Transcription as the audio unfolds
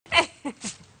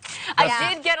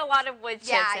I did get a lot of wood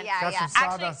chips. Got some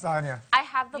sawdust on you. I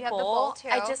have the You have the bowl. bowl, too.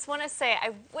 I just want to say,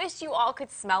 I wish you all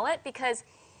could smell it because,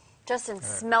 Justin,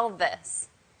 smell this.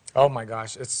 Oh my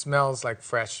gosh, it smells like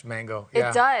fresh mango.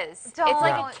 It does. It's like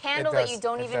Yeah, a candle it that does. you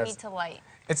don't It even does. need to light.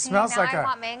 It smells now like I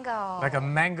want mango. like a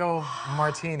mango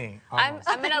martini. I'm Almost.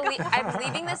 I'm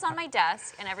leaving this on my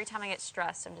desk, and every time I get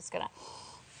stressed, I'm just gonna.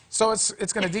 So it's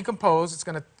going to decompose. It's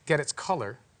going to get its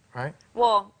color, right?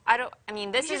 Well, I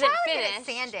mean, this You isn't probably get finished.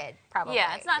 it sanded, probably.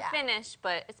 Yeah, it's not finished,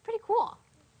 but it's pretty cool.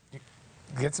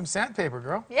 Get some sandpaper,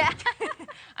 girl. Yeah.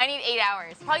 I need 8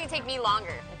 hours. Probably gonna take me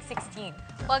longer, like 16.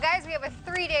 Well, guys, we have a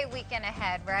 3-day weekend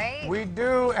ahead, right? We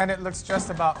do, and it looks just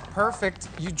about perfect.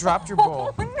 You dropped your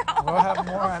bowl. Oh, no. We'll have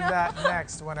more on that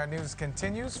next when our news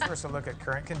continues. First, a look at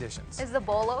current conditions. Is the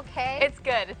bowl okay? It's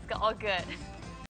good. It's all good.